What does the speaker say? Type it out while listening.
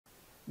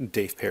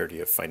Dave Parody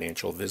of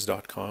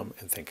FinancialViz.com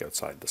and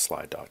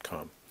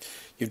ThinkOutsideTheSlide.com.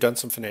 You've done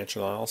some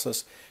financial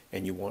analysis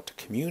and you want to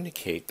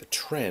communicate the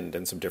trend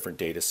in some different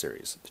data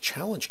series. The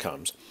challenge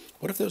comes,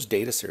 what if those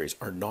data series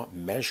are not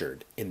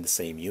measured in the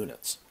same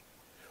units?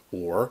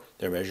 Or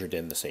they're measured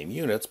in the same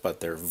units, but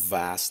they're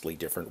vastly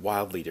different,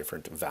 wildly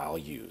different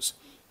values,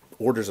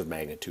 orders of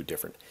magnitude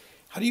different.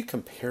 How do you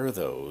compare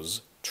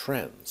those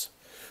trends?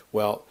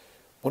 Well,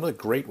 one of the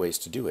great ways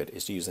to do it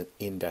is to use an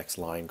index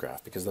line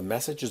graph because the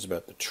message is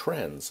about the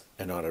trends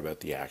and not about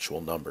the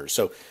actual numbers.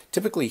 So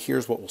typically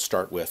here's what we'll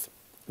start with.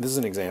 This is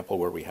an example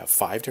where we have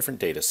 5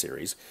 different data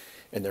series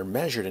and they're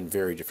measured in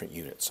very different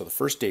units. So the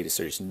first data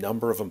series,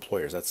 number of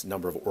employers, that's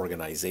number of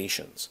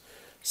organizations.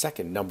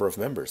 Second, number of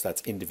members,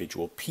 that's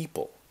individual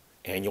people.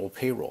 Annual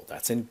payroll,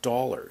 that's in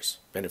dollars.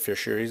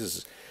 Beneficiaries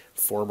is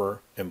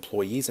former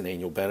employees, and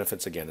annual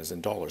benefits again is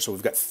in dollars. So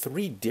we've got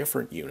 3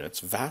 different units,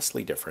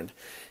 vastly different.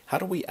 How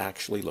do we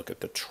actually look at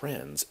the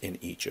trends in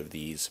each of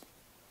these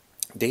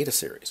data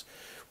series?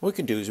 What we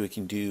can do is we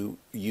can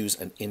use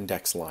an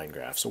index line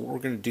graph. So what we're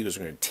going to do is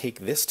we're going to take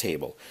this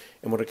table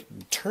and we're going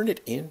to turn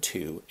it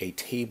into a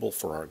table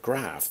for our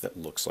graph that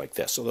looks like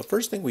this. So the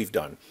first thing we've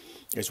done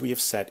is we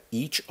have set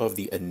each of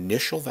the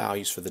initial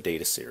values for the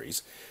data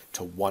series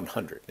to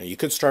 100. Now you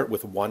could start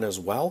with 1 as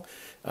well.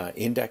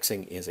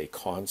 Indexing is a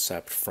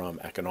concept from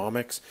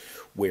economics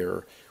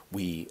where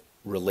we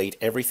relate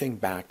everything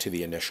back to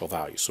the initial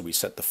value. So we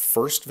set the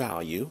first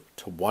value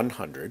to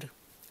 100,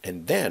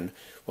 and then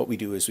what we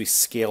do is we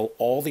scale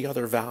all the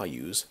other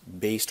values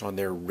based on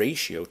their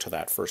ratio to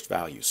that first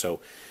value. So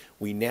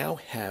we now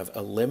have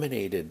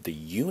eliminated the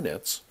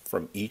units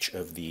from each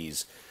of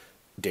these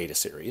data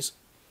series,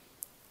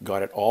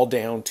 got it all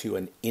down to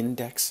an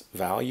index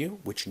value,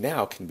 which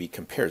now can be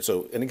compared.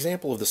 So an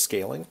example of the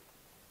scaling,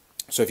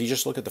 so if you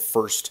just look at the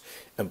first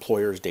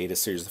employers data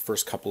series, the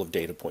first couple of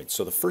data points.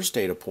 So the first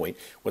data point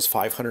was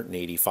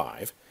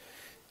 585,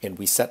 and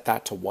we set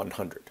that to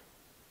 100.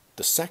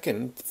 The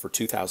second, for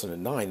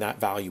 2009, that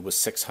value was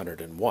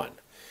 601.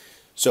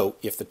 So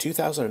if the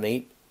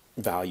 2008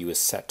 value is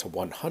set to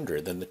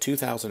 100, then the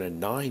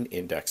 2009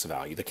 index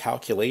value, the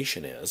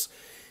calculation is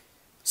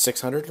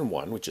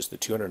 601, which is the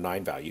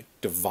 209 value,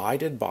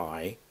 divided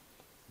by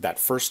that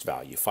first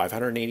value,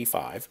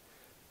 585,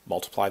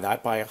 multiply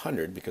that by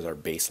 100 because our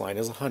baseline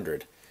is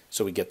 100,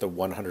 so we get the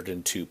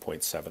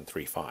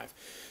 102.735.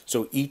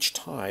 So each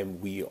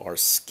time we are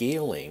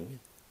scaling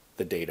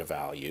the data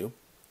value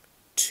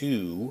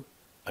to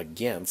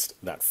against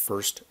that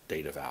first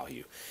data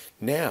value.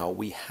 Now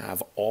we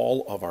have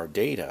all of our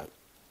data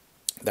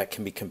that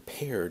can be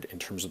compared in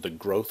terms of the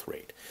growth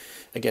rate.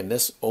 Again,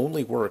 this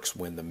only works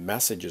when the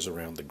message is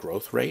around the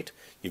growth rate.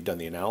 You've done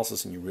the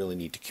analysis and you really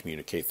need to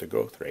communicate the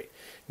growth rate.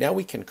 Now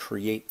we can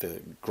create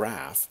the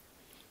graph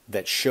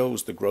that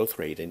shows the growth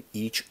rate in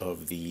each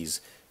of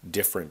these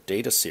different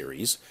data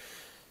series.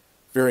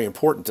 Very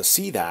important to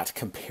see that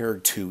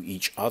compared to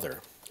each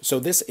other. So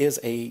this is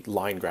a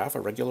line graph, a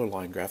regular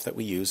line graph that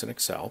we use in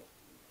Excel.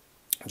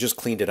 Just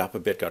cleaned it up a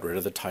bit, got rid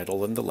of the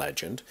title and the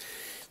legend.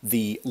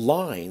 The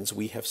lines,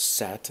 we have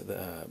set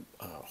the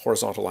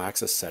horizontal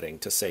axis setting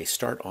to say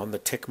start on the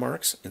tick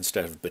marks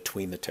instead of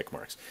between the tick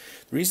marks.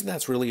 The reason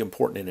that's really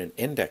important in an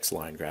index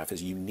line graph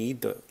is you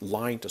need the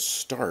line to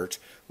start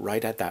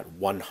right at that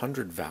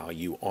 100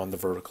 value on the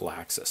vertical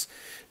axis,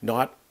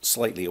 not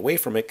slightly away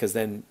from it, because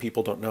then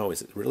people don't know,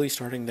 is it really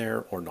starting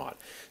there or not?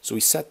 So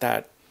we set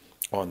that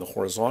on the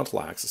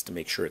horizontal axis to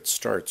make sure it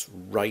starts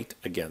right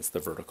against the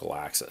vertical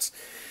axis.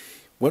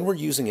 When we're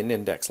using an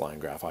index line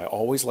graph, I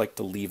always like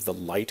to leave the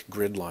light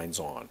grid lines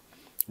on.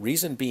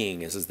 Reason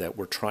being is that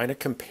we're trying to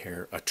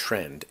compare a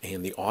trend,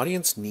 and the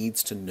audience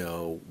needs to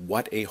know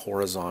what a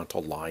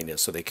horizontal line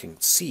is so they can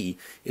see,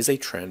 is a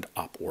trend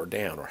up or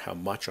down, or how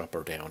much up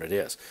or down it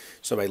is.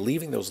 So by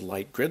leaving those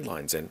light grid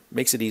lines in,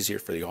 makes it easier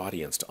for the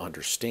audience to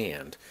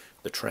understand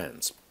the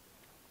trends.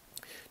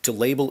 To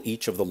label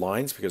each of the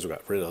lines, because we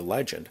got rid of the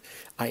legend,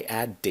 I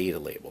add data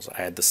labels.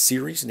 I add the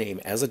series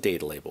name as a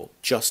data label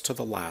just to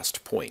the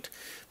last point.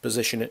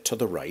 Position it to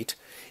the right,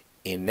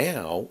 and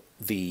now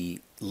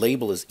the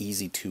label is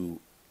easy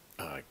to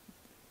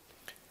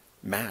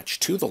match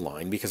to the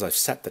line because I've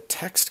set the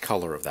text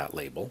color of that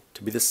label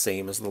to be the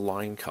same as the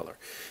line color.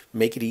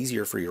 Make it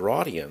easier for your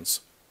audience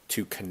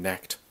to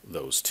connect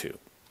those two.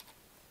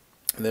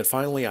 And then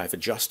finally, I've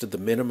adjusted the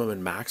minimum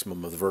and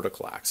maximum of the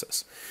vertical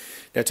axis.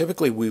 Now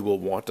typically we will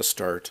want to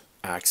start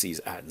axes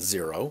at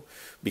 0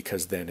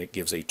 because then it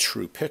gives a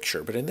true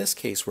picture. But in this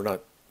case, we're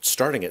not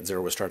starting at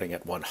 0, we're starting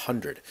at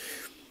 100.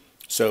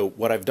 So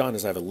what I've done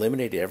is I've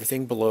eliminated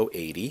everything below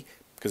 80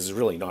 because it's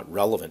really not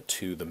relevant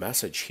to the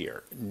message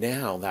here.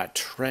 Now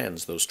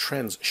those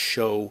trends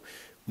show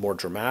more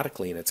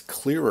dramatically, and it's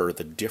clearer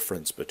the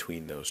difference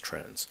between those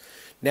trends.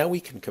 Now we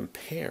can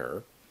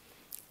compare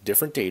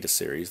different data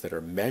series that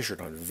are measured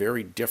on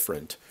very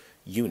different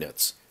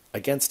units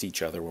against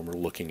each other when we're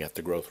looking at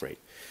the growth rate.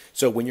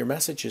 So when your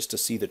message is to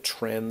see the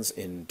trends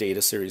in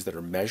data series that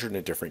are measured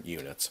in different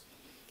units,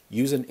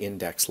 use an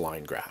index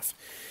line graph.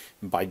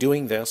 By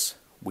doing this,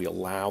 we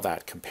allow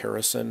that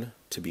comparison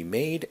to be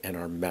made and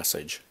our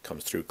message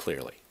comes through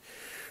clearly.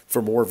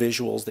 For more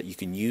visuals that you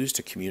can use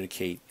to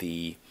communicate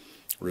the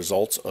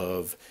results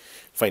of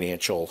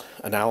financial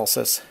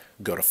analysis,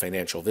 go to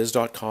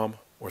financialviz.com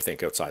or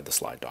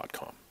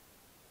ThinkOutsideTheSlide.com.